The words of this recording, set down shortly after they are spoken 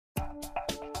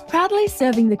Proudly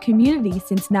serving the community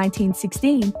since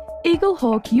 1916,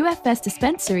 Eaglehawk UFS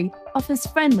Dispensary offers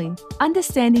friendly,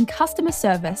 understanding customer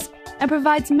service and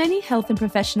provides many health and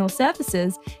professional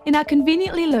services in our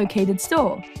conveniently located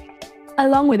store.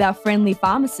 Along with our friendly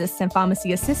pharmacists and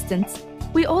pharmacy assistants,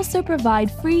 we also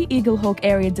provide free Eaglehawk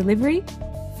area delivery,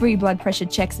 free blood pressure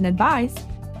checks and advice,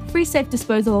 free safe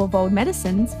disposal of old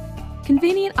medicines,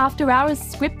 convenient after-hours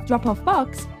script drop-off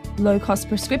box, low-cost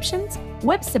prescriptions,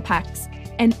 Webster packs,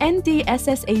 and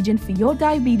NDSS agent for your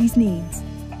diabetes needs.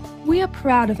 We are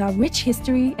proud of our rich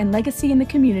history and legacy in the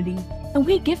community, and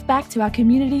we give back to our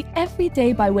community every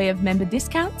day by way of member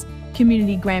discounts,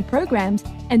 community grant programs,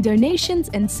 and donations,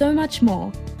 and so much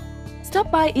more. Stop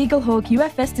by Eaglehawk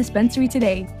UFS Dispensary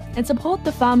today and support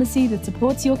the pharmacy that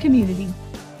supports your community.